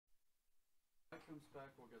that comes back,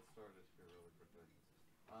 we'll get started here really quickly.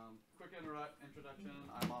 Quick introduction.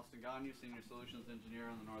 I'm Gonyu, Senior Solutions Engineer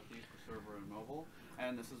in the Northeast for Server and Mobile.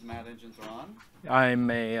 And this is Matt Ingenthron. I'm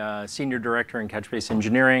a Senior Director in Couchbase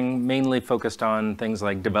Engineering, mainly focused on things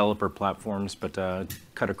like developer platforms, but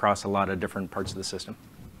cut across a lot of different parts of the system.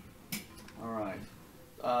 All right.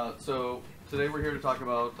 So today we're here to talk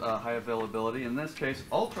about high availability. In this case,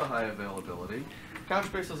 ultra high availability.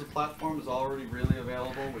 Couchbase as a platform is already really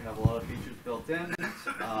available. We have a lot of features built in,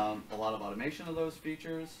 a lot of automation of those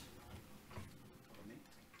features.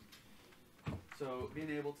 So being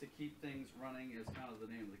able to keep things running is kind of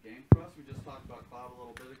the name of the game for us. We just talked about cloud a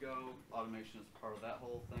little bit ago. Automation is part of that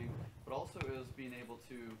whole thing, but also is being able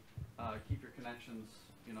to keep your connections,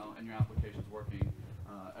 and your applications working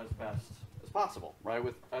as best as possible, right?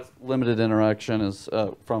 With as limited interaction as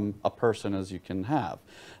from a person as you can have.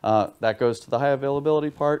 That goes to the high availability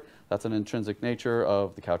part. That's an intrinsic nature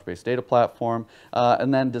of the Couchbase data platform.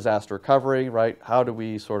 And then disaster recovery, right? How do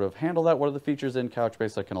we sort of handle that? What are the features in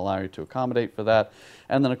Couchbase that can allow you to accommodate for that?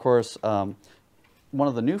 And then, of course, one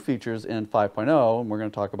of the new features in 5.0, and we're going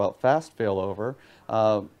to talk about fast failover.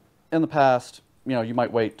 In the past, you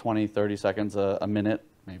might wait 20, 30 seconds, a minute,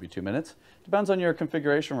 maybe 2 minutes. Depends on your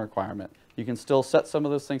configuration requirement. You can still set some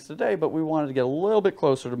of those things today, but we wanted to get a little bit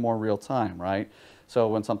closer to more real time, right? So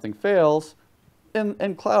when something fails,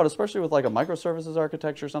 in cloud, especially with like a microservices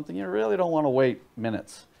architecture or something, you really don't want to wait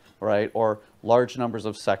minutes, right? Or large numbers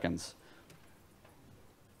of seconds.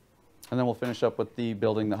 And then we'll finish up with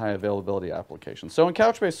building the high availability application. So in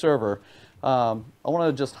Couchbase Server, I want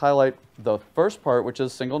to just highlight the first part, which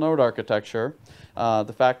is single node architecture.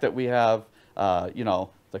 The fact that we have,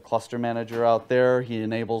 the cluster manager out there. He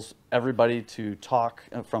enables everybody to talk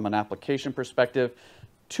from an application perspective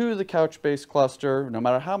to the Couchbase cluster, no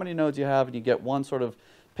matter how many nodes you have, and you get one sort of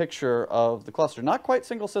picture of the cluster. Not quite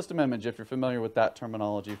single system image, if you're familiar with that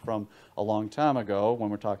terminology from a long time ago, when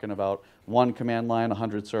we're talking about one command line,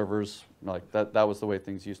 100 servers, like that was the way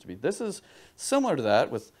things used to be. This is similar to that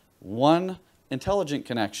with one intelligent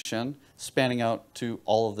connection spanning out to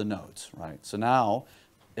all of the nodes, right? So now,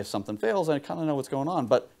 if something fails, I kind of know what's going on.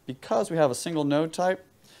 But because we have a single node type,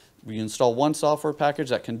 we install one software package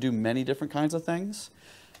that can do many different kinds of things.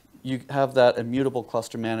 You have that immutable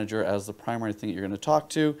cluster manager as the primary thing that you're going to talk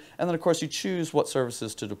to. And then, of course, you choose what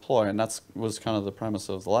services to deploy. And that was kind of the premise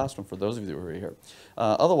of the last one for those of you that were here.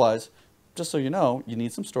 Otherwise, just so you know, you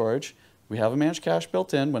need some storage. We have a managed cache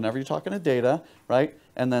built in whenever you're talking to data, right?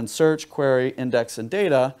 And then search, query, index, and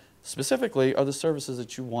data specifically are the services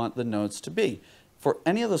that you want the nodes to be. For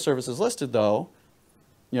any of the services listed, though,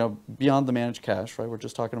 beyond the managed cache, right? We're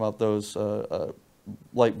just talking about those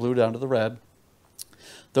light blue down to the red.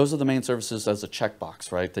 Those are the main services as a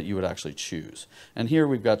checkbox, right, that you would actually choose. And here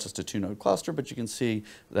we've got just a 2-node cluster, but you can see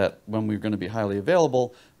that when we're going to be highly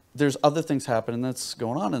available, there's other things happening that's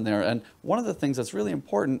going on in there. And one of the things that's really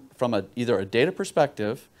important from either a data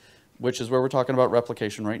perspective, which is where we're talking about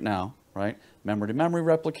replication right now, right? Memory-to-memory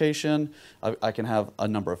replication. I can have a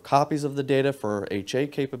number of copies of the data for HA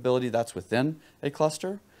capability. That's within a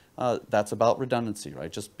cluster. That's about redundancy,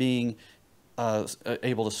 right? Just being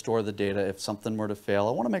able to store the data if something were to fail.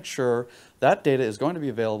 I want to make sure that data is going to be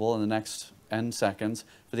available in the next n seconds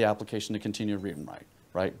for the application to continue to read and write,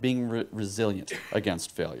 right? Being resilient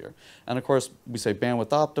against failure. And of course, we say bandwidth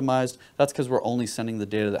optimized. That's because we're only sending the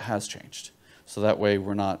data that has changed. So that way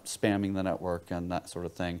we're not spamming the network and that sort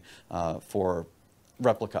of thing for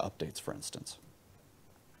replica updates, for instance.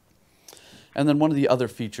 And then one of the other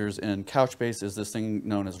features in Couchbase is this thing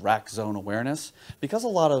known as rack zone awareness. Because a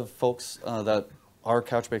lot of folks that are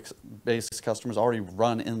Couchbase-based customers already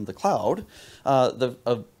run in the cloud, the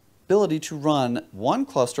ability to run one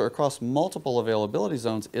cluster across multiple availability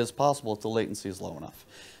zones is possible if the latency is low enough.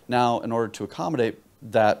 Now, in order to accommodate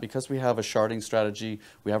that, because we have a sharding strategy,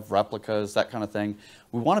 we have replicas, that kind of thing,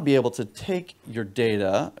 we want to be able to take your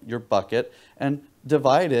data, your bucket, and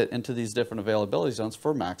divide it into these different availability zones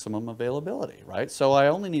for maximum availability, right? So I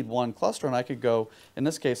only need one cluster, and I could go, in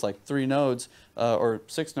this case, like 3 nodes, or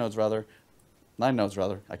 6 nodes rather, 9 nodes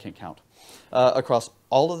rather, I can't count, across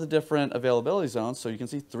all of the different availability zones. So you can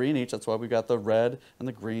see 3 in each. That's why we've got the red and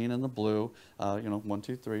the green and the blue, 1,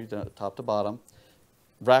 2, 3, top to bottom.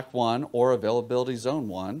 Rack 1 or availability zone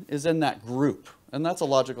 1 is in that group. And that's a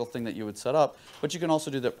logical thing that you would set up, but you can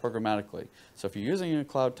also do that programmatically. So if you're using a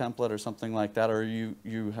cloud template or something like that, or you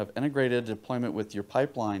have integrated deployment with your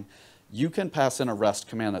pipeline, you can pass in a REST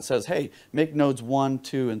command that says, hey, make nodes 1,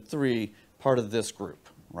 2, and 3 part of this group,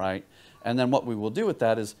 right? And then what we will do with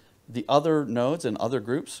that is the other nodes and other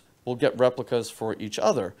groups will get replicas for each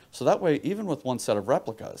other. So that way, even with one set of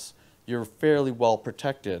replicas, you're fairly well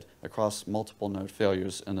protected across multiple node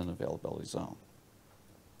failures in an availability zone.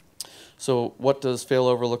 So what does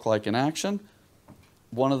failover look like in action?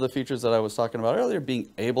 One of the features that I was talking about earlier, being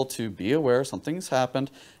able to be aware something's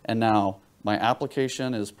happened, and now my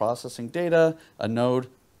application is processing data, a node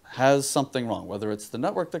has something wrong, whether it's the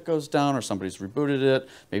network that goes down or somebody's rebooted it,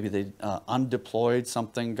 maybe they undeployed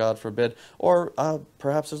something, God forbid, or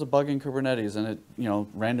perhaps there's a bug in Kubernetes and it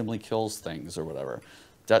randomly kills things or whatever.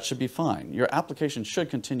 That should be fine. Your application should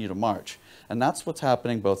continue to march. And that's what's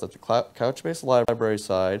happening both at the Couchbase library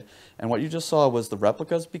side, and what you just saw was the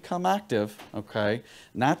replicas become active, okay?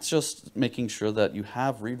 And that's just making sure that you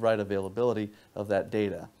have read-write availability of that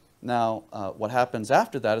data. Now, what happens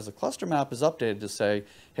after that is the cluster map is updated to say,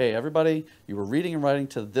 hey, everybody, you were reading and writing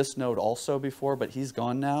to this node also before, but he's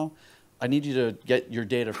gone now. I need you to get your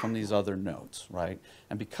data from these other nodes, right?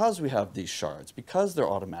 And because we have these shards, because they're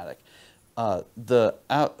automatic,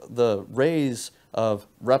 the raise of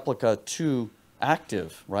replica to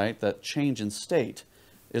active, right, that change in state,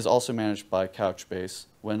 is also managed by Couchbase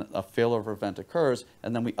when a failover event occurs,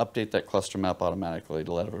 and then we update that cluster map automatically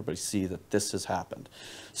to let everybody see that this has happened.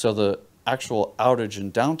 So the actual outage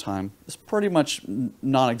and downtime is pretty much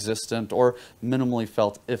non-existent or minimally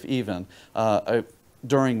felt, if even,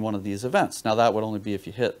 during one of these events. Now that would only be if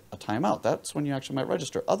you hit a timeout. That's when you actually might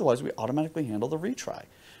register. Otherwise, we automatically handle the retry,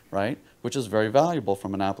 right? Which is very valuable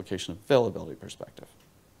from an application availability perspective.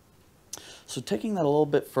 So taking that a little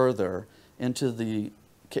bit further into the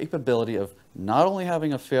capability of not only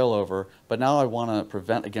having a failover, but now I want to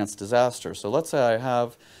prevent against disaster. So let's say I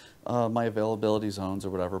have my availability zones or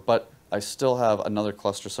whatever, but I still have another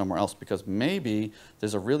cluster somewhere else because maybe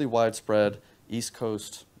there's a really widespread East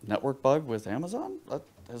Coast network bug with Amazon. That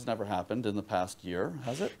has never happened in the past year,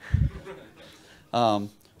 has it?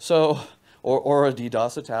 Or a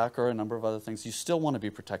DDoS attack or a number of other things. You still want to be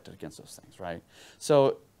protected against those things, right?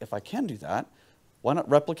 So if I can do that, why not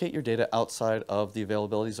replicate your data outside of the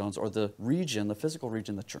availability zones or the region, the physical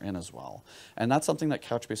region that you're in as well? And that's something that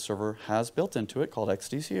Couchbase Server has built into it called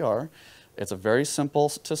XDCR. It's a very simple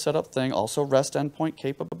to set up thing, also REST endpoint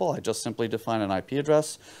capable. I just simply define an IP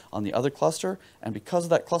address on the other cluster, and because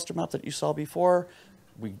of that cluster map that you saw before,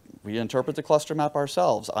 we interpret the cluster map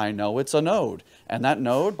ourselves. I know it's a node, and that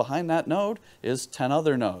node, behind that node, is 10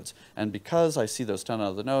 other nodes. And because I see those 10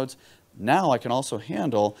 other nodes, now I can also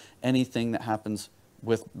handle anything that happens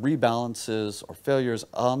with rebalances or failures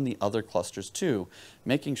on the other clusters too,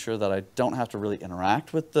 making sure that I don't have to really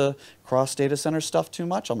interact with the cross data center stuff too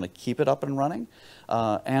much. I'm going to keep it up and running.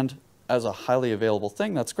 And as a highly available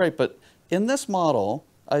thing, that's great. But in this model,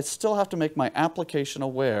 I still have to make my application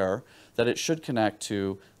aware that it should connect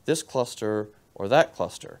to this cluster or that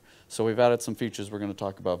cluster. So we've added some features we're going to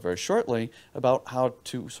talk about very shortly about how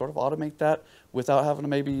to sort of automate that without having to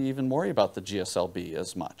maybe even worry about the GSLB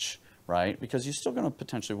as much, right? Because you're still going to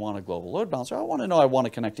potentially want a global load balancer. I want to know I want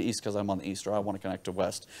to connect to east because I'm on the east, or I want to connect to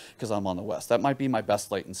west because I'm on the west. That might be my best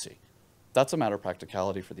latency. That's a matter of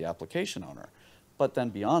practicality for the application owner. But then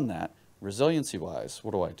beyond that, resiliency-wise,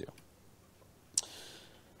 what do I do?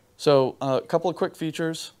 So a couple of quick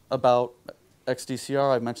features about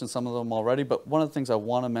XDCR. I've mentioned some of them already, but one of the things I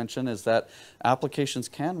want to mention is that applications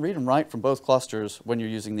can read and write from both clusters when you're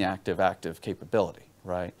using the active-active capability,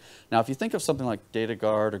 right? Now, if you think of something like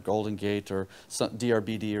DataGuard or Golden Gate or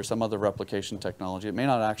DRBD or some other replication technology, it may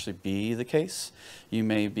not actually be the case. You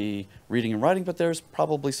may be reading and writing, but there's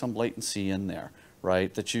probably some latency in there,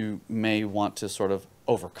 right, that you may want to sort of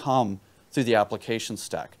overcome through the application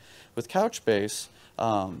stack. With Couchbase,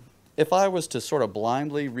 if I was to sort of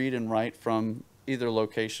blindly read and write from either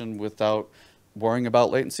location without worrying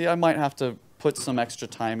about latency, I might have to put some extra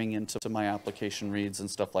timing into my application reads and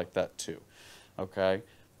stuff like that too, okay,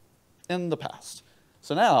 in the past.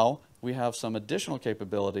 So now we have some additional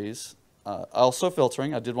capabilities. Also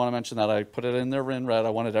filtering. I did want to mention that. I put it in there in red. I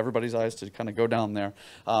wanted everybody's eyes to kind of go down there.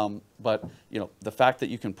 But the fact that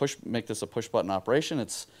you can make this a push button operation,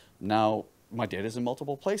 it's now my data is in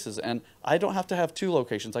multiple places, and I don't have to have two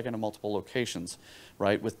locations. I can have multiple locations,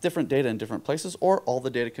 right, with different data in different places, or all the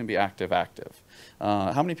data can be active-active.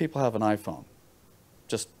 How many people have an iPhone?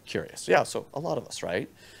 Just curious. Yeah, so a lot of us, right?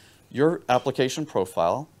 Your application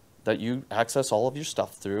profile that you access all of your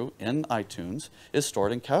stuff through in iTunes is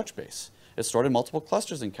stored in Couchbase. It's stored in multiple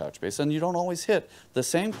clusters in Couchbase, and you don't always hit the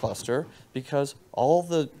same cluster because all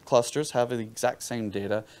the clusters have the exact same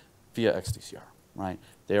data via XDCR, right?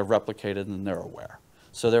 They are replicated and they're aware.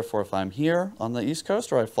 So therefore, if I'm here on the East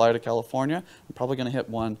Coast or I fly to California, I'm probably going to hit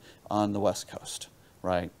one on the West Coast,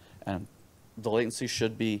 right? And the latency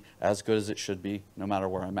should be as good as it should be no matter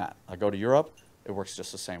where I'm at. I go to Europe, it works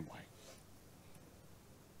just the same way.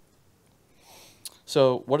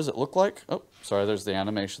 So what does it look like? Oh, sorry, there's the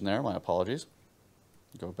animation there. My apologies.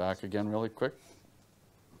 Go back again really quick.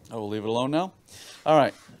 I will leave it alone now. All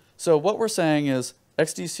right. So what we're saying is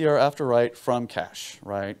XDCR after write from cache,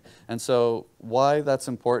 right? And so why that's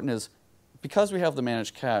important is because we have the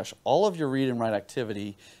managed cache, all of your read and write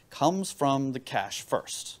activity comes from the cache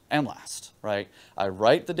first and last, right? I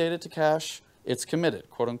write the data to cache, it's committed,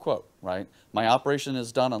 quote unquote, right? My operation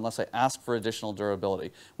is done unless I ask for additional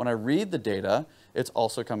durability. When I read the data, it's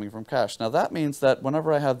also coming from cache. Now that means that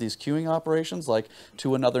whenever I have these queuing operations, like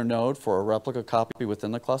to another node for a replica copy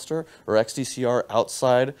within the cluster, or XDCR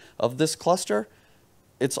outside of this cluster,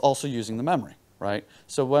 it's also using the memory, right?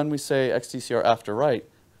 So when we say XDCR after write,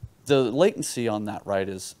 the latency on that write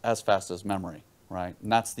is as fast as memory, right?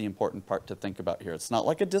 And that's the important part to think about here. It's not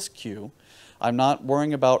like a disk queue. I'm not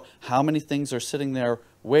worrying about how many things are sitting there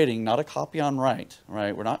waiting, not a copy on write,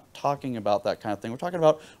 right? We're not talking about that kind of thing. We're talking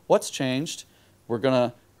about what's changed. We're going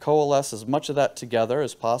to coalesce as much of that together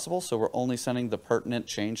as possible, so we're only sending the pertinent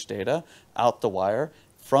change data out the wire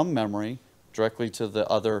from memory directly to the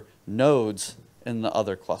other nodes in the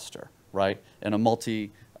other cluster, right? In a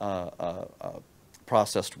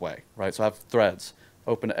multi-processed way, right? So I have threads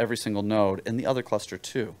open to every single node in the other cluster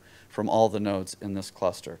too, from all the nodes in this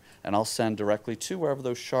cluster. And I'll send directly to wherever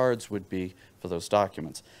those shards would be for those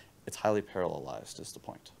documents. It's highly parallelized is the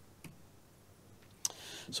point.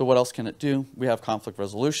 So what else can it do? We have conflict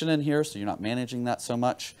resolution in here, so you're not managing that so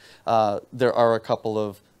much. There are a couple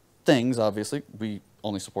of things, obviously. We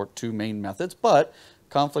only support 2 main methods, but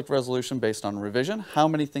conflict resolution based on revision. How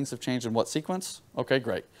many things have changed in what sequence? Okay,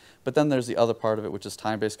 great. But then there's the other part of it, which is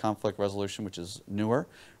time-based conflict resolution, which is newer,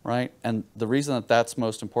 right? And the reason that that's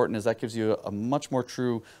most important is that gives you a much more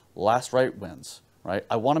true last write wins, right?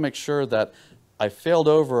 I want to make sure that I failed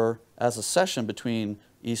over as a session between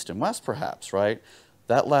east and west, perhaps, right?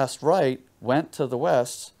 That last write went to the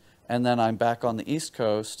west, and then I'm back on the east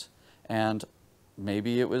coast, and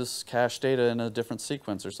maybe it was cache data in a different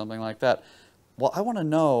sequence or something like that. Well, I want to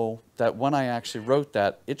know that when I actually wrote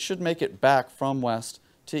that, it should make it back from west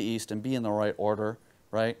to east and be in the right order,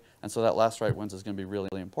 right? And so that last write wins is going to be really,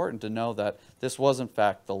 really important to know that this was, in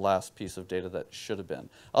fact, the last piece of data that should have been.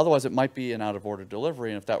 Otherwise, it might be an out-of-order delivery,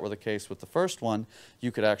 and if that were the case with the first one,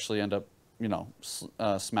 you could actually end up, you know,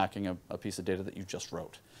 smacking a piece of data that you just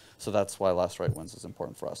wrote. So that's why last write wins is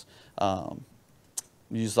important for us.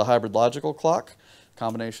 Use the hybrid logical clock,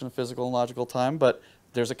 combination of physical and logical time, but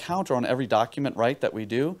there's a counter on every document write that we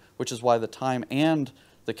do, which is why the time and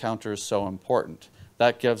the counter is so important.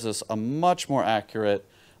 That gives us a much more accurate,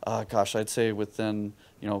 gosh, I'd say within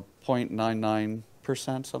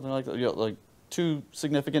 0.99%, something like that, like 2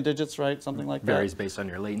 significant digits, right? Something like that. Varies based on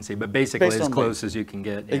your latency, but basically as close as you can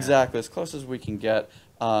get. Yeah. Exactly, as close as we can get.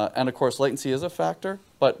 And of course, latency is a factor,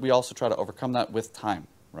 but we also try to overcome that with time,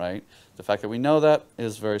 right? The fact that we know that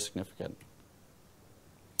is very significant.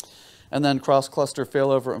 And then cross-cluster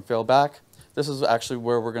failover and failback. This is actually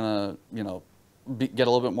where we're going to, get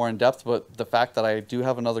a little bit more in depth, but the fact that I do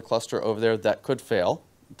have another cluster over there that could fail,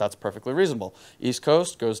 that's perfectly reasonable. East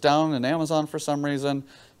Coast goes down in Amazon for some reason.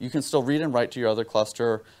 You can still read and write to your other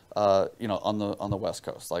cluster, on the West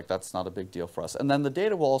Coast. Like, that's not a big deal for us. And then the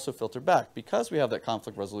data will also filter back. Because we have that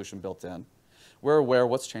conflict resolution built in, we're aware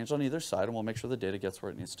what's changed on either side, and we'll make sure the data gets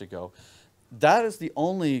where it needs to go. That is the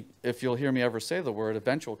only, if you'll hear me ever say the word,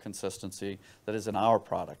 eventual consistency that is in our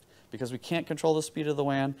product. Because we can't control the speed of the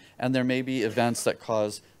WAN, and there may be events that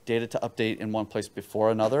cause data to update in one place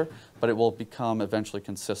before another, but it will become eventually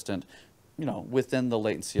consistent, within the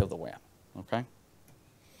latency of the WAN, okay?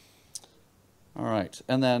 All right,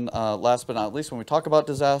 and then last but not least, when we talk about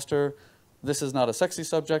disaster, this is not a sexy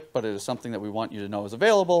subject, but it is something that we want you to know is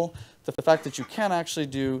available. The fact that you can actually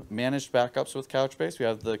do managed backups with Couchbase. We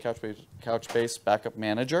have the Couchbase Backup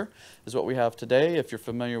Manager is what we have today. If you're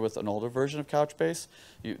familiar with an older version of Couchbase,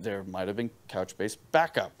 there might have been Couchbase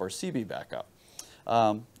Backup or CB Backup.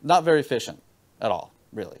 Not very efficient at all,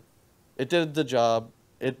 really. It did the job.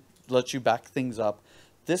 It lets you back things up.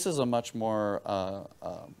 This is a much more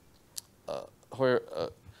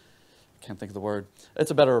can't think of the word.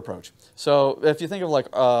 It's a better approach. So if you think of like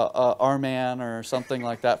RMAN or something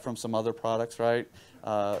like that from some other products, right?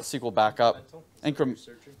 SQL backup,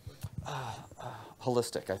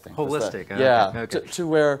 holistic, I think. Holistic, yeah. Okay. To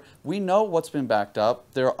where we know what's been backed up.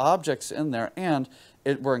 There are objects in there, and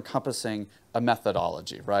we're encompassing a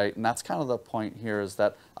methodology, right? And that's kind of the point here is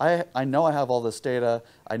that I know I have all this data.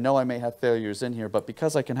 I know I may have failures in here, but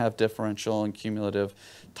because I can have differential and cumulative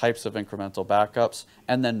types of incremental backups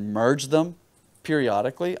and then merge them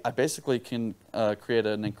periodically, I basically can create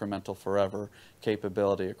an incremental forever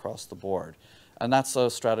capability across the board. And that's a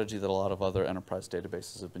strategy that a lot of other enterprise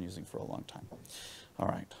databases have been using for a long time. All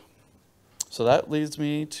right. So that leads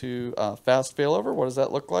me to fast failover. What does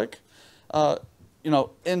that look like?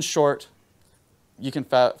 In short, you can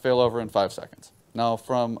fail over in 5 seconds. Now,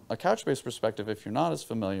 from a Couchbase perspective, if you're not as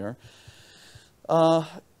familiar,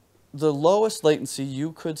 the lowest latency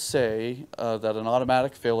you could say that an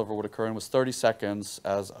automatic failover would occur in was 30 seconds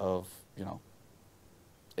as of,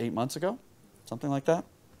 8 months ago, something like that.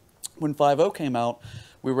 When 5.0 came out,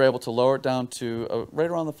 we were able to lower it down to right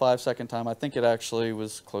around the 5-second time. I think it actually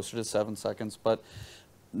was closer to 7 seconds, but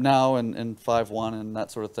now in 5.1 and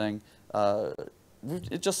that sort of thing,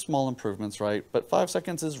 it's just small improvements, right? But 5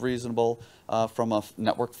 seconds is reasonable from a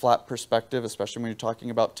network flap perspective, especially when you're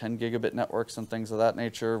talking about 10 gigabit networks and things of that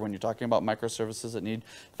nature, when you're talking about microservices that need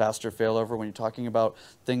faster failover, when you're talking about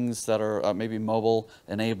things that are maybe mobile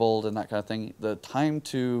enabled and that kind of thing, the time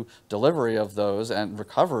to delivery of those and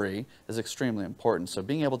recovery is extremely important. So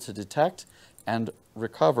being able to detect and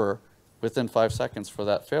recover within 5 seconds for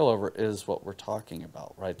that failover is what we're talking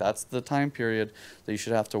about, right? That's the time period that you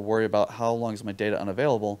should have to worry about how long is my data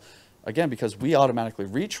unavailable. Again, because we automatically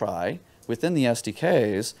retry within the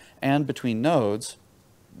SDKs and between nodes,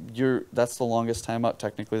 that's the longest timeout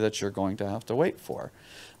technically that you're going to have to wait for.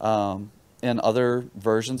 In other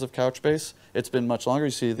versions of Couchbase, it's been much longer.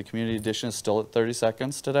 You see the community edition is still at 30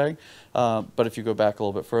 seconds today. But if you go back a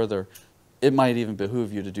little bit further, it might even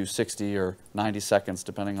behoove you to do 60 or 90 seconds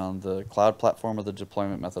depending on the cloud platform or the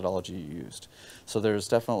deployment methodology you used. So there's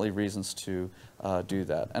definitely reasons to do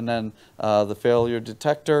that. And then the failure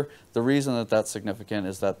detector, the reason that that's significant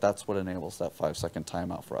is that that's what enables that 5-second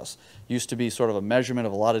timeout for us. Used to be sort of a measurement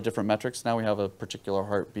of a lot of different metrics. Now we have a particular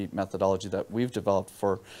heartbeat methodology that we've developed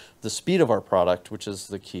for the speed of our product, which is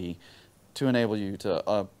the key to enable you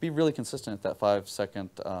to be really consistent at that 5-second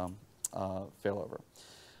failover.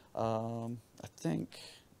 I think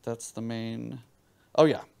that's the main, oh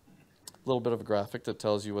yeah, a little bit of a graphic that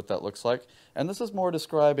tells you what that looks like. And this is more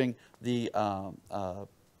describing the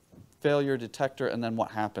failure detector and then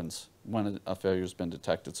what happens when a failure has been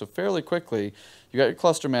detected. So fairly quickly, you got your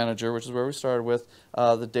cluster manager, which is where we started with,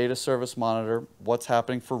 the data service monitor, what's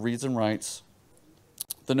happening for reads and writes.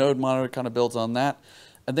 The node monitor kind of builds on that,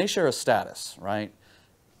 and they share a status, right?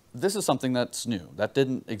 This is something that's new. That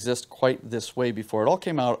didn't exist quite this way before. It all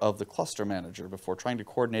came out of the cluster manager before, trying to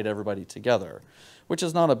coordinate everybody together, which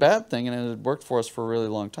is not a bad thing, and it had worked for us for a really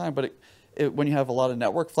long time. But when you have a lot of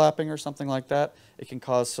network flapping or something like that, it can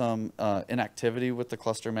cause some inactivity with the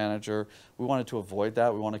cluster manager. We wanted to avoid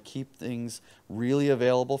that. We want to keep things really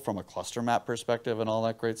available from a cluster map perspective and all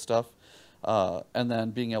that great stuff. And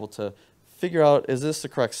then being able to figure out, is this the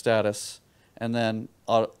correct status, and then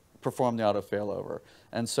perform the auto failover.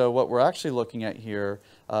 And so what we're actually looking at here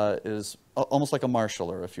is almost like a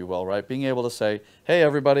marshaller, if you will, right? Being able to say, hey,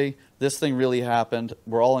 everybody, this thing really happened.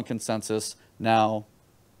 We're all in consensus. Now,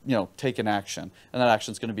 take an action. And that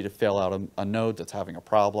action is going to be to fail out a node that's having a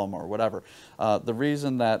problem or whatever. The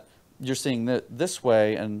reason that you're seeing this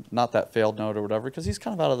way and not that failed node or whatever, because he's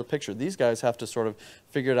kind of out of the picture. These guys have to sort of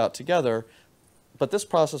figure it out together. But this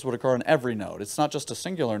process would occur on every node. It's not just a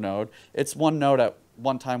singular node. It's one node at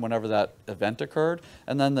one time whenever that event occurred,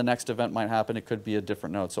 and then the next event might happen. It could be a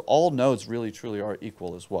different node. So all nodes really, truly are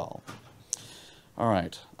equal as well. All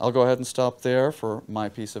right. I'll go ahead and stop there for my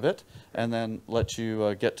piece of it, and then let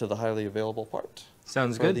you get to the highly available part.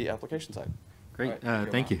 Sounds for good. The application side. Great. Right,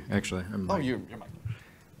 thank you, actually. You're Mike.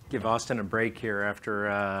 Give Austin a break here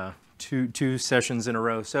after two sessions in a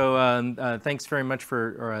row. So thanks very much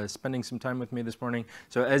for spending some time with me this morning.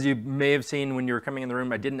 So as you may have seen when you were coming in the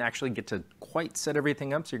room, I didn't actually get to quite set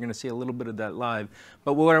everything up, so you're going to see a little bit of that live.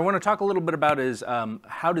 But what I want to talk a little bit about is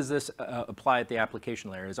how does this apply at the application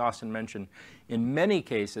layer? As Austin mentioned, in many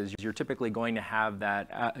cases, you're typically going to have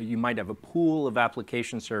that, you might have a pool of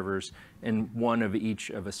application servers in one of each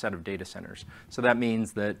of a set of data centers. So that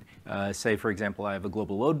means that, say, for example, I have a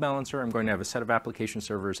global load balancer. I'm going to have a set of application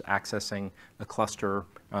servers accessing a cluster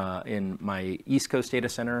in my East Coast data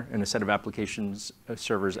center and a set of applications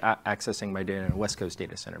servers accessing my data in a West Coast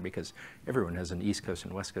data center, because everyone has an East Coast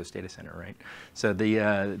and West Coast data center, right? So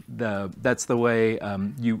that's the way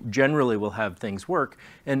you generally will have things work.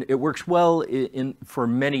 And it works well for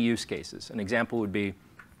many use cases. An example would be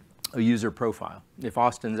a user profile. If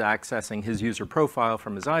Austin's accessing his user profile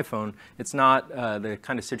from his iPhone, it's not the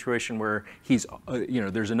kind of situation where he's,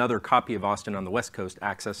 there's another copy of Austin on the West Coast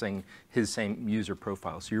accessing his same user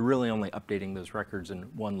profile. So you're really only updating those records in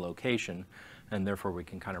one location, and therefore we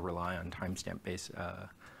can kind of rely on timestamp-based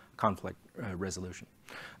conflict resolution.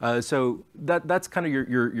 So that's kind of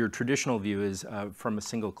your traditional view is from a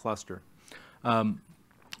single cluster.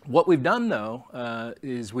 What we've done, though,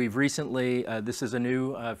 is we've recently, this is a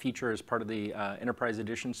new feature as part of the Enterprise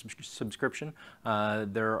Edition subscription.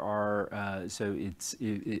 There are, so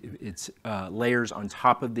it's layers on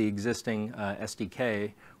top of the existing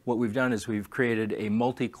SDK. What we've done is we've created a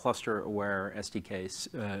multi-cluster aware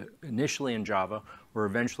SDK, initially in Java. We're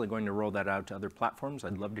eventually going to roll that out to other platforms.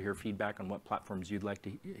 I'd love to hear feedback on what platforms you'd like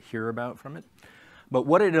to hear about from it. But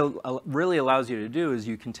what it really allows you to do is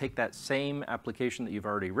you can take that same application that you've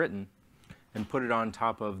already written and put it on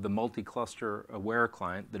top of the multi-cluster aware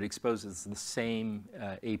client that exposes the same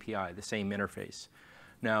API, the same interface.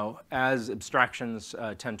 Now, as abstractions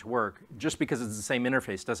tend to work, just because it's the same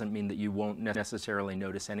interface doesn't mean that you won't necessarily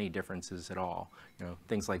notice any differences at all. You know,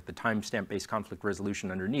 things like the timestamp-based conflict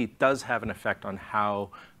resolution underneath does have an effect on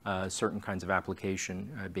how certain kinds of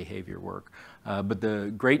application behavior work. But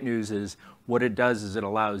the great news is what it does is it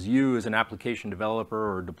allows you as an application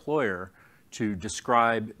developer or deployer to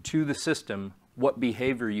describe to the system what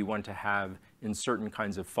behavior you want to have in certain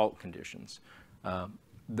kinds of fault conditions.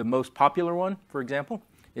 The most popular one, for example,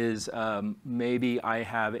 is maybe I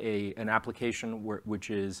have an application which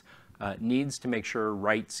is needs to make sure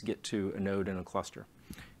writes get to a node in a cluster.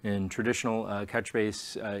 In traditional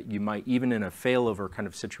Couchbase, you might, even in a failover kind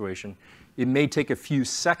of situation, it may take a few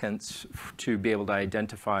seconds to be able to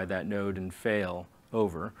identify that node and fail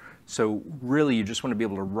over. So really, you just want to be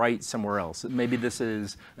able to write somewhere else. Maybe this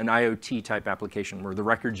is an IoT type application where the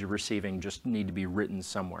records you're receiving just need to be written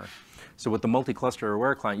somewhere. So with the multi-cluster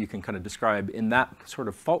aware client, you can kind of describe in that sort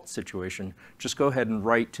of fault situation, just go ahead and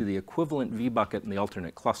write to the equivalent vBucket in the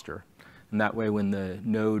alternate cluster. And that way, when the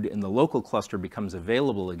node in the local cluster becomes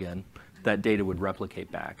available again, that data would replicate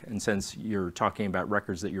back. And since you're talking about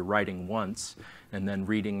records that you're writing once and then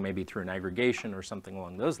reading maybe through an aggregation or something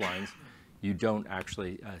along those lines, you don't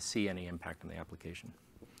actually see any impact on the application.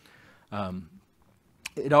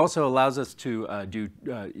 It also allows us to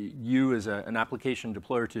you as an application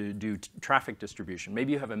deployer to do traffic distribution.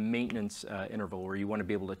 Maybe you have a maintenance interval where you want to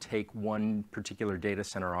be able to take one particular data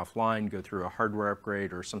center offline, go through a hardware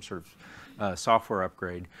upgrade or some sort of software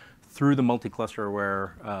upgrade. Through the multi-cluster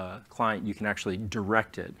aware client, you can actually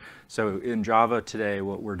direct it. So in Java today,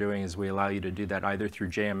 what we're doing is we allow you to do that either through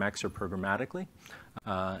JMX or programmatically.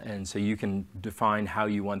 And so you can define how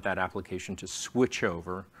you want that application to switch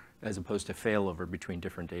over as opposed to failover between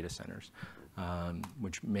different data centers,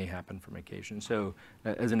 which may happen from occasion. So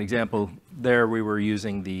as an example, there we were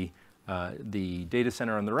using the data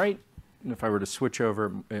center on the right. And if I were to switch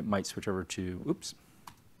over, it might switch over to, oops,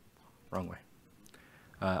 wrong way.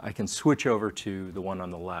 I can switch over to the one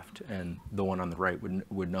on the left, and the one on the right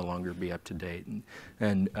would no longer be up to date.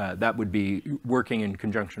 And that would be working in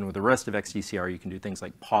conjunction with the rest of XDCR. You can do things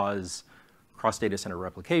like pause cross-data center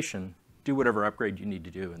replication, do whatever upgrade you need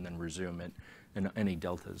to do, and then resume it. And any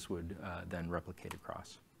deltas would then replicate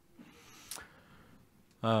across.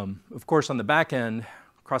 Of course, on the back end,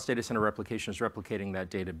 cross-data center replication is replicating that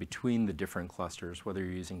data between the different clusters, whether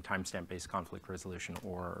you're using timestamp-based conflict resolution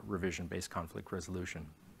or revision-based conflict resolution.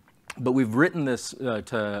 But we've written this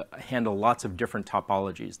to handle lots of different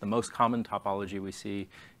topologies. The most common topology we see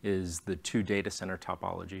is the two data center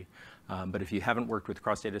topology. But if you haven't worked with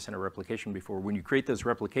cross-data center replication before, when you create those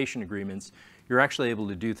replication agreements, you're actually able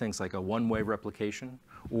to do things like a one-way replication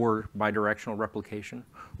or bidirectional replication.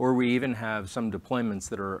 Or we even have some deployments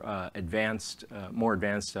that are advanced, more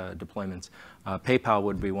advanced deployments. PayPal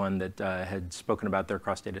would be one that had spoken about their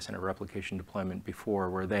cross-data center replication deployment before,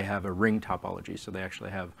 where they have a ring topology. So they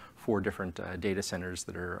actually have 4 different data centers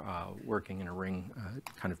that are working in a ring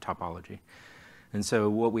kind of topology. And so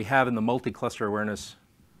what we have in the multi-cluster awareness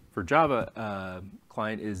for Java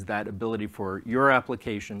client is that ability for your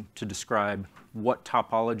application to describe what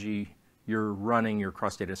topology you're running your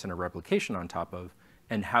cross-data center replication on top of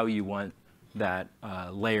and how you want that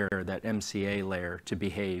layer, that MCA layer, to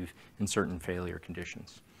behave in certain failure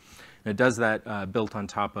conditions. And it does that built on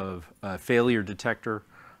top of a failure detector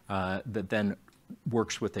that then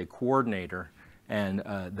works with a coordinator and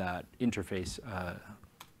that interface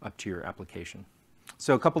up to your application.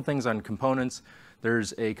 So a couple things on components.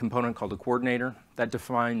 There's a component called a coordinator that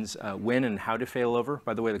defines when and how to fail over.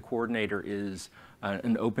 By the way, the coordinator is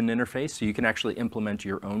an open interface, so you can actually implement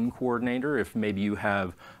your own coordinator if maybe you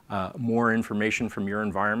have more information from your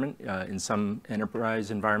environment. In some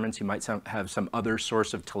enterprise environments, you might have some other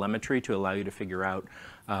source of telemetry to allow you to figure out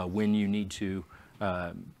when you need to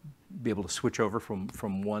be able to switch over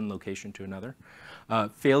from one location to another.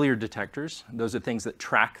 Failure detectors, those are things that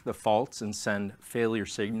track the faults and send failure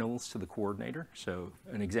signals to the coordinator. So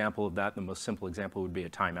an example of that, the most simple example would be a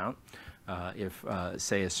timeout. If,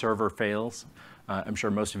 say, a server fails, I'm sure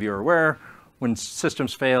most of you are aware, when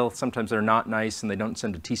systems fail, sometimes they're not nice and they don't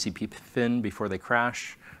send a TCP fin before they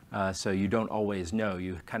crash. So you don't always know.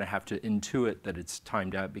 You kind of have to intuit that it's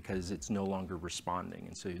timed out because it's no longer responding.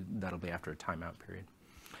 And so that'll be after a timeout period.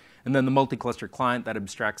 And then the multi-cluster client, that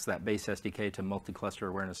abstracts that base SDK to multi-cluster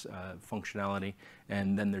awareness functionality.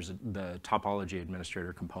 And then there's the topology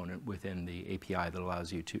administrator component within the API that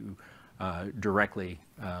allows you to directly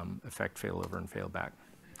affect failover and failback.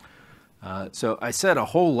 So I said a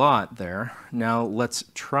whole lot there. Now let's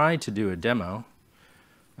try to do a demo.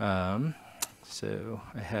 So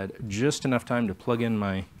I had just enough time to plug in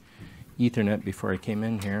my Ethernet before I came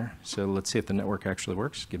in here. So let's see if the network actually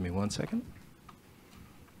works. Give me 1 second.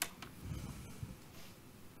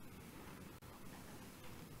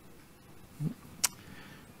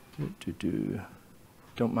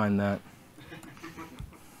 Don't mind that.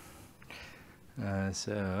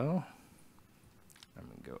 So I'm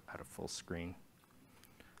going to go out of full screen.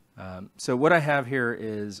 So what I have here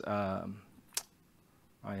is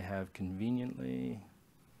I have conveniently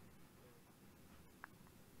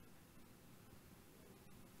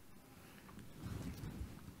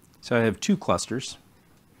so I have 2 clusters,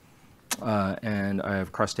 and I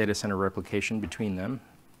have cross data center replication between them.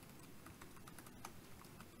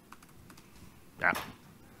 Yeah.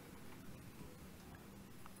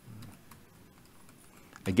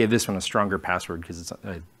 I gave this one a stronger password because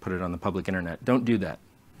I put it on the public internet. Don't do that,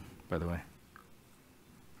 by the way.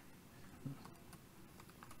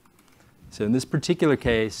 So in this particular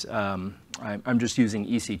case, I'm just using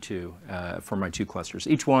EC2 for my 2 clusters.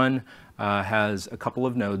 Each one has a couple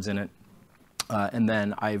of nodes in it. And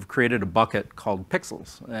then I've created a bucket called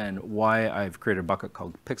pixels. And why I've created a bucket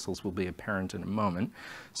called pixels will be apparent in a moment.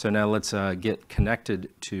 So now let's get connected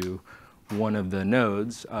to one of the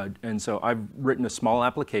nodes. And so I've written a small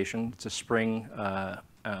application. It's a Spring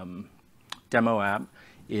demo app.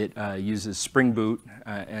 It uses Spring Boot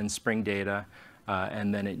and Spring Data.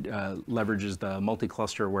 And then it leverages the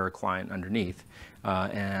multi-cluster aware client underneath.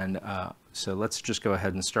 So let's just go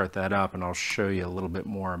ahead and start that up, and I'll show you a little bit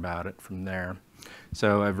more about it from there.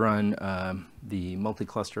 So I've run the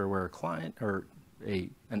multi-cluster aware client, or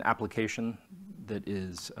an application that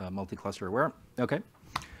is multi-cluster aware. Okay.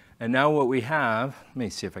 And now what we have, let me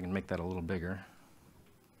see if I can make that a little bigger.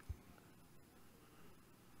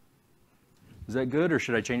 Is that good, or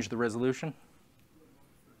should I change the resolution?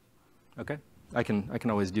 Okay. I can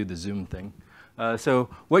always do the zoom thing. So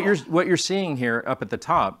what you're seeing here up at the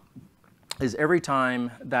top is every time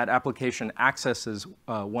that application accesses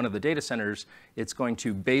one of the data centers, it's going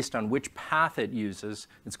to, based on which path it uses,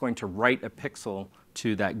 it's going to write a pixel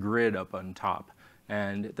to that grid up on top.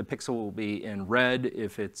 And the pixel will be in red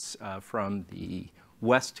if it's from the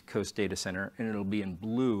West Coast data center, and it'll be in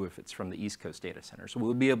blue if it's from the East Coast data center. So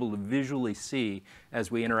we'll be able to visually see, as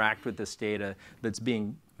we interact with this data that's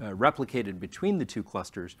being replicated between the 2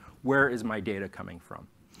 clusters, where is my data coming from?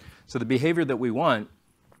 So the behavior that we want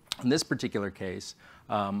in this particular case,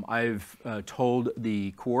 I've told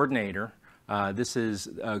the coordinator, this is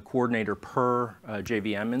a coordinator per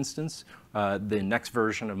JVM instance. The next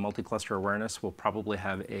version of multi-cluster awareness will probably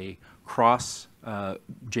have a cross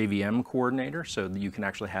JVM coordinator, so that you can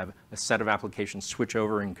actually have a set of applications switch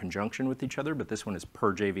over in conjunction with each other, but this one is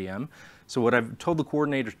per JVM. So what I've told the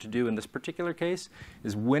coordinator to do in this particular case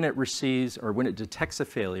is when it receives, or when it detects a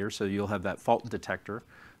failure, so you'll have that fault detector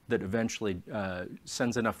that eventually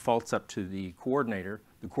sends enough faults up to the coordinator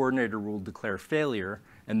will declare failure,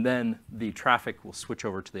 and then the traffic will switch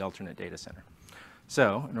over to the alternate data center.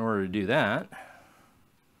 So in order to do that,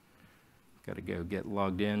 got to go get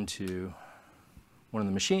logged into one of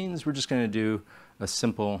the machines. We're just going to do a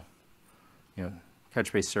simple,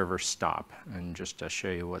 Couchbase Server stop, and just to show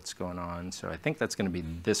you what's going on. So I think that's going to be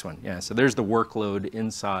this one. Yeah. So there's the workload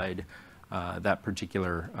inside that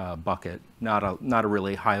particular bucket. Not a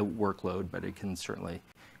really high workload, but it can certainly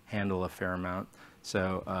handle a fair amount.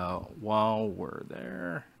 So while we're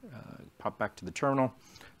there, pop back to the terminal.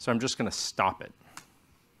 So I'm just going to stop it.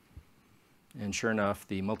 And sure enough,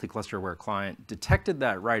 the multi-cluster aware client detected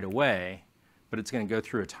that right away, but it's going to go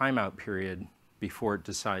through a timeout period before it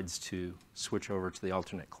decides to switch over to the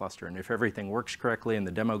alternate cluster. And if everything works correctly and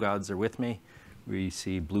the demo gods are with me, we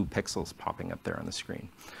see blue pixels popping up there on the screen.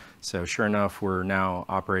 So sure enough, we're now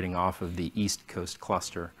operating off of the East Coast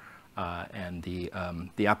cluster, and the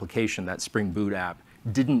application, that Spring Boot app,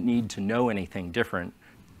 didn't need to know anything different.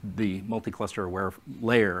 The multi-cluster aware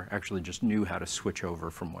layer actually just knew how to switch over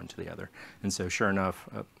from one to the other. And so sure enough,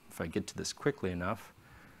 if I get to this quickly enough,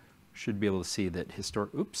 should be able to see that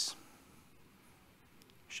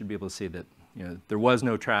should be able to see that there was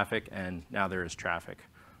no traffic, and now there is traffic.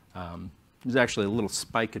 there's actually a little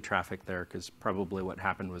spike of traffic there because probably what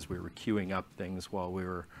happened was we were queuing up things while we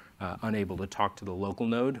were unable to talk to the local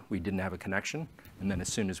node. We didn't have a connection. And then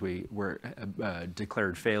as soon as we were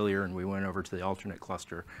declared failure and we went over to the alternate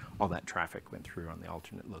cluster, all that traffic went through on the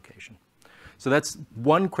alternate location. So that's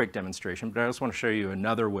one quick demonstration, but I also want to show you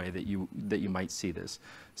another way that you might see this.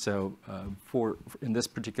 So in this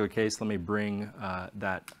particular case, let me bring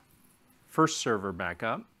that first server back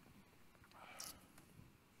up.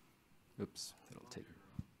 Oops, it'll take.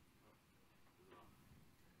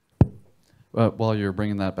 While you're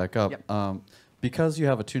bringing that back up, Yep. Because you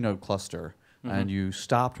have a 2-node cluster and you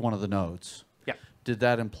stopped one of the nodes, Yep. did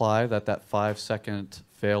that imply that that 5-second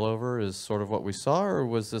failover is sort of what we saw, or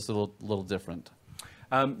was this a little different?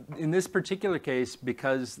 In this particular case,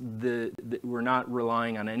 because we're not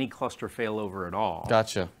relying on any cluster failover at all.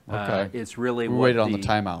 Gotcha. Okay. It's really we waited on the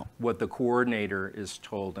timeout. What the coordinator is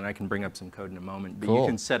told, and I can bring up some code in a moment, but Cool. you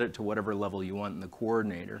can set it to whatever level you want in the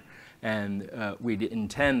coordinator. And we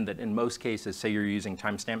intend that in most cases, say you're using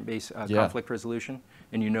timestamp-based conflict resolution,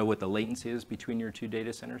 and you know what the latency is between your two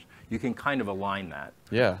data centers, you can kind of align that.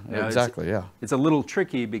 Yeah, Now, exactly, yeah. It's a little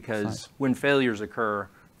tricky because when failures occur,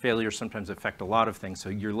 failures sometimes affect a lot of things. So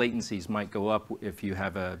your latencies might go up if you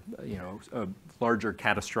have a larger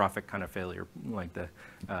catastrophic kind of failure, like the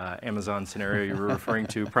Amazon scenario you were referring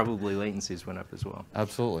to. Probably latencies went up as well.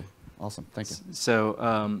 Absolutely. Awesome. Thank you.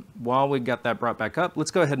 So while we got that brought back up, let's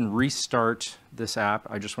go ahead and restart this app.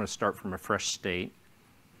 I just want to start from a fresh state.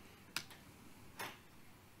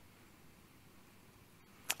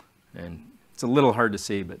 And it's a little hard to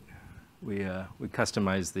see, but we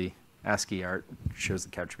customized the ASCII art, shows the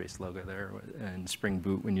Couchbase logo there, and Spring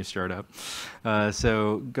Boot when you start up.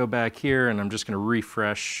 So go back here, and I'm just going to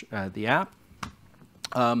refresh the app.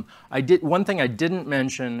 One thing I didn't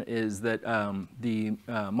mention is that the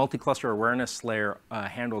multi-cluster awareness layer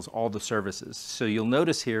handles all the services. So you'll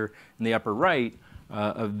notice here in the upper right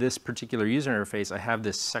of this particular user interface, I have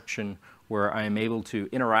this section where I am able to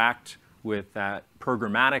interact with that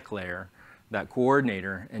programmatic layer, that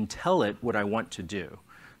coordinator, and tell it what I want to do.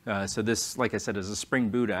 So this, like I said, is a Spring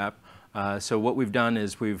Boot app. So what we've done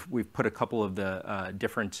is we've put a couple of the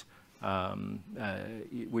different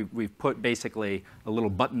we've put basically a little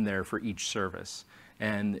button there for each service.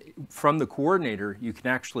 And from the coordinator, you can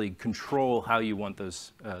actually control how you want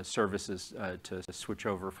those services to switch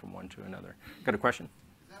over from one to another. Got a question?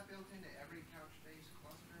 Is that built into every Couchbase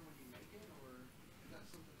cluster when you make it, or is that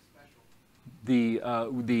something special?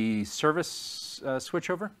 The service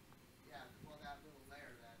switchover? Yeah, well, that little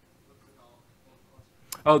layer that looks at all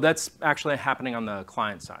clusters. Oh, that's actually happening on the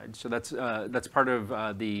client side. So that's part of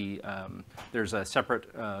there's a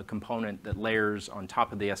separate component that layers on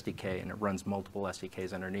top of the SDK, and it runs multiple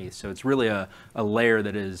SDKs underneath. So it's really a layer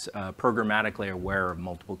that is programmatically aware of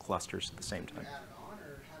multiple clusters at the same time. Do you add it on,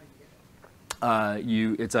 or how do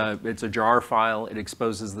you get it? It's a jar file. It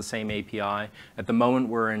exposes the same API. At the moment,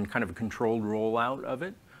 we're in kind of a controlled rollout of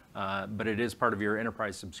it, but it is part of your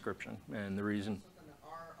enterprise subscription. And the reason. Something that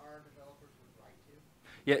our developers would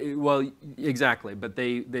write to? Yeah, well, exactly. But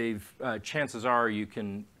chances are you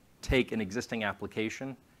can take an existing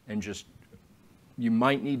application and you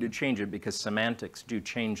might need to change it because semantics do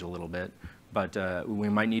change a little bit. But we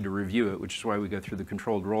might need to review it, which is why we go through the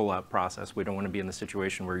controlled rollout process. We don't want to be in the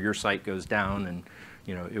situation where your site goes down and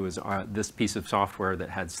it was this piece of software that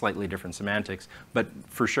had slightly different semantics. But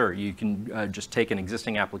for sure, you can just take an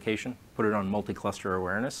existing application, put it on multi-cluster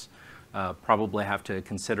awareness, probably have to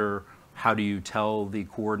consider how do you tell the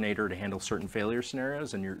coordinator to handle certain failure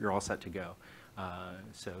scenarios, and you're all set to go.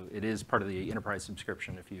 So it is part of the enterprise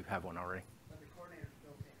subscription if you have one already.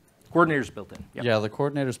 Coordinator's built in. Yep. Yeah, the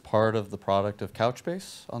coordinator's part of the product of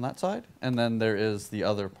Couchbase on that side, and then there is the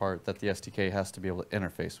other part that the SDK has to be able to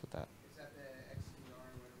interface with that. Is that the XDCR or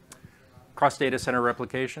whatever that is? Cross data center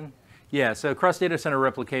replication? Yeah, so cross data center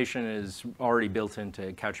replication is already built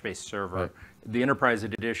into Couchbase Server. Right. The enterprise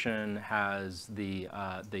edition has the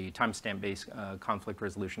timestamp-based conflict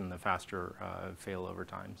resolution and the faster failover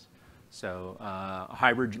times. So a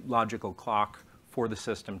hybrid logical clock for the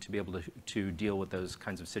system to be able to deal with those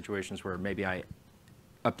kinds of situations where maybe I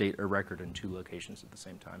update a record in 2 locations at the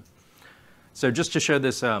same time. So just to show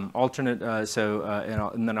this alternate,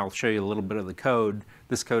 and then I'll show you a little bit of the code.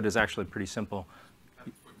 This code is actually pretty simple. I have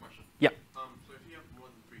a quick question. Yeah. So if you have more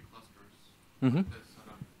than 3 clusters, Mm-hmm. this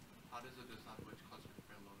setup, how does it decide which cluster to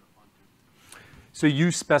failover onto? So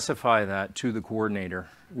you specify that to the coordinator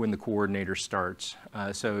when the coordinator starts.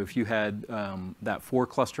 So if you had that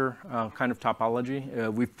 4-cluster kind of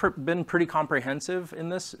topology, we've been pretty comprehensive in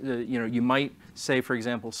this. You might say, for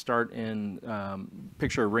example, start in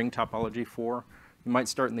picture a ring topology 4. You might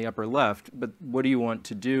start in the upper left, but what do you want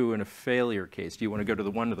to do in a failure case? Do you want to go to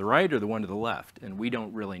the one to the right or the one to the left? And we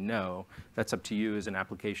don't really know. That's up to you as an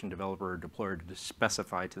application developer or deployer to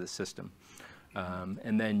specify to the system.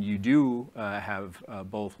 And then you do have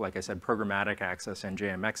both, like I said, programmatic access and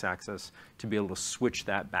JMX access to be able to switch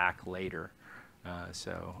that back later.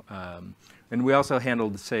 And we also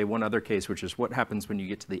handled, say, one other case, which is what happens when you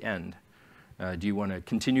get to the end. Do you want to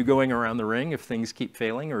continue going around the ring if things keep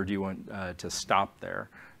failing, or do you want to stop there?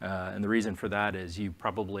 And the reason for that is you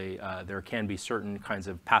probably, there can be certain kinds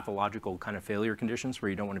of pathological kind of failure conditions where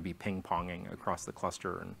you don't want to be ping-ponging across the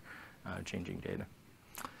cluster and changing data.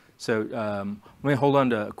 So let me hold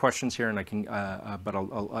on to questions here, and I can, but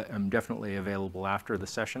I'm definitely available after the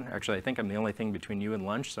session. Actually, I think I'm the only thing between you and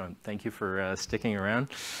lunch, so thank you for sticking around.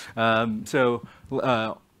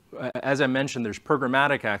 As I mentioned, there's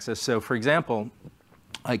programmatic access. So for example,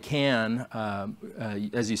 I can,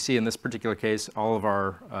 as you see in this particular case, all of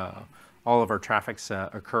our traffic's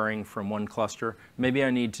occurring from one cluster. Maybe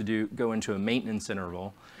I need to go into a maintenance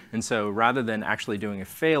interval. And so rather than actually doing a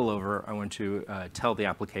failover, I want to tell the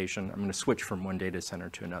application I'm going to switch from one data center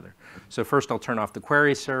to another. So first I'll turn off the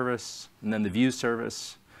query service, and then the view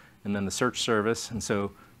service, and then the search service. And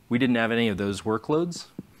so we didn't have any of those workloads.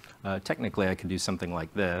 Technically, I could do something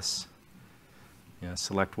like this.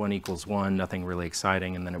 Select 1 equals 1, nothing really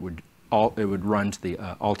exciting, and then it would run to the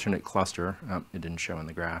alternate cluster. Oh, it didn't show in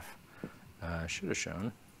the graph. Should have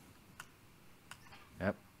shown.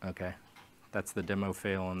 Yep, okay. That's the demo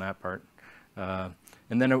fail on that part.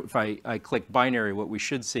 And then if I click binary, what we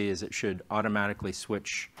should see is it should automatically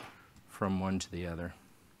switch from one to the other.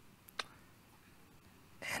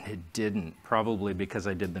 And it didn't, probably because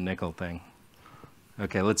I did the nickel thing.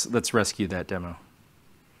 Okay, let's rescue that demo.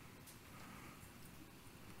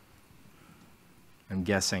 I'm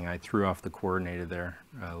guessing I threw off the coordinator there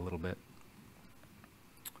a little bit.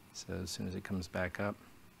 So as soon as it comes back up.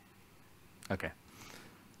 Okay.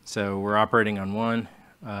 So we're operating on one,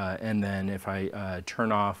 and then if I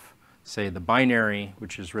turn off, say, the binary,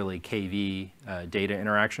 which is really KV data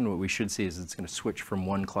interaction, what we should see is it's going to switch from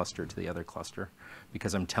one cluster to the other cluster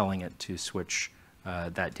because I'm telling it to switch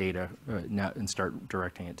that data now and start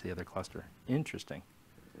directing it to the other cluster. Interesting.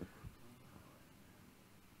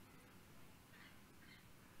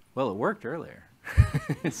 Well, it worked earlier.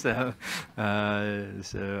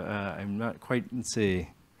 I'm not quite, let's see,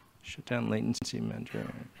 shut down latency manager.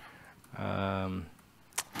 I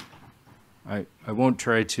won't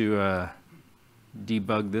try to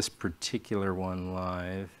debug this particular one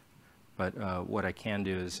live, but what I can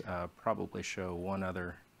do is probably show one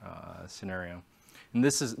other scenario. And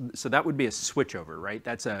this is, so that would be a switchover, right?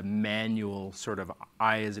 That's a manual sort of,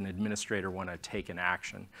 I as an administrator want to take an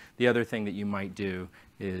action. The other thing that you might do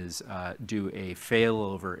is do a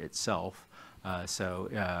failover itself.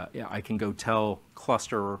 Yeah, I can go tell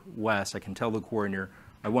cluster west, I can tell the coordinator,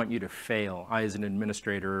 I want you to fail. I as an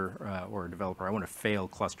administrator or a developer, I want to fail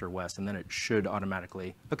cluster west, and then it should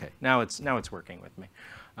automatically, okay, now it's working with me.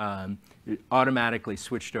 It automatically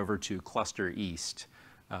switched over to cluster east.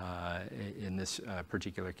 In this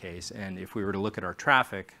particular case, and if we were to look at our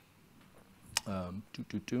traffic,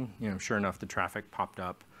 sure enough, the traffic popped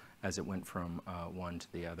up as it went from one to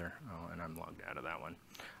the other. Oh, and I'm logged out of that one.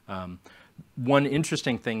 One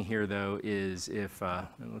interesting thing here, though, is if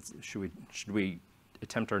should we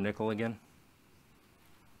attempt our nickel again?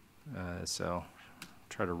 So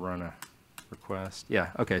try to run a request.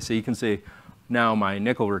 Yeah. Okay. So you can see now my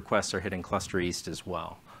nickel requests are hitting cluster east as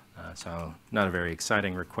well. So not a very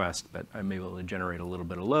exciting request, but I'm able to generate a little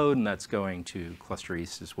bit of load, and that's going to cluster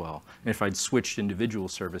east as well. And if I'd switched individual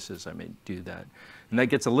services, I may do that. And that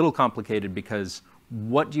gets a little complicated because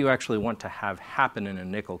what do you actually want to have happen in a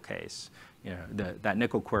nickel case? That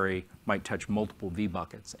nickel query might touch multiple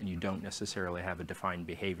vBuckets, and you don't necessarily have a defined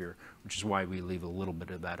behavior, which is why we leave a little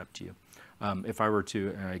bit of that up to you. If I were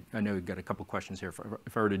to, I know we've got a couple questions here,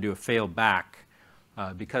 if I were to do a fail back,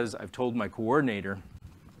 because I've told my coordinator,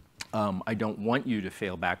 I don't want you to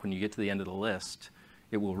fail back. When you get to the end of the list,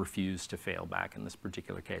 it will refuse to fail back in this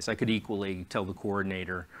particular case. I could equally tell the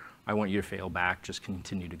coordinator, I want you to fail back, just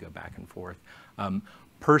continue to go back and forth.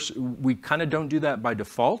 We kind of don't do that by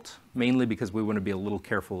default, mainly because we want to be a little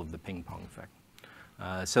careful of the ping pong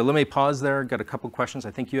effect. So let me pause there. Got a couple questions.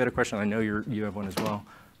 I think you had a question. I know you have one as well.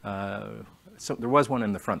 So there was one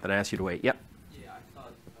in the front that I asked you to wait. Yep. Yeah, I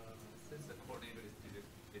thought since the coordinator is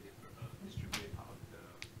distributed out the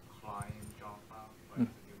client job file as a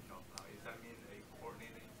new job file, does that mean a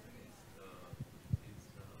coordinator instance is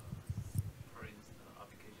current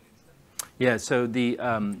application instance? Yeah. So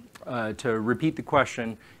to repeat the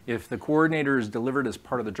question, if the coordinator is delivered as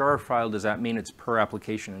part of the jar file, does that mean it's per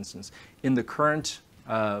application instance? In the current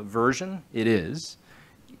version, it is.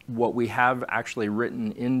 What we have actually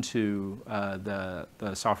written into the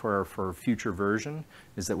software for future version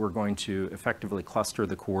is that we're going to effectively cluster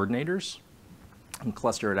the coordinators and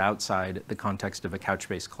cluster it outside the context of a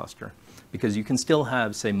Couchbase cluster. Because you can still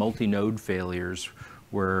have, say, multi-node failures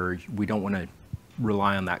where we don't want to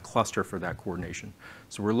rely on that cluster for that coordination.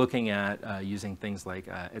 So we're looking at using things like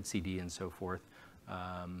etcd and so forth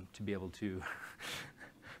to be able to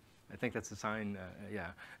I think that's a sign,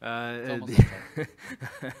 yeah.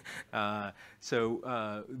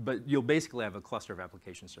 But you'll basically have a cluster of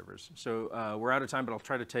application servers. So we're out of time, but I'll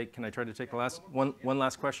try to take, can I try to take the last, one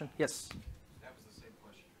last question? Yes? That was the same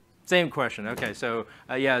question. Same question, okay. So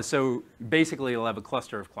yeah, so basically you'll have a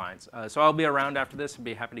cluster of clients. So I'll be around after this and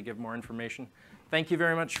be happy to give more information. Thank you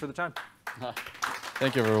very much for the time.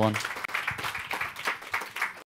 Thank you, everyone.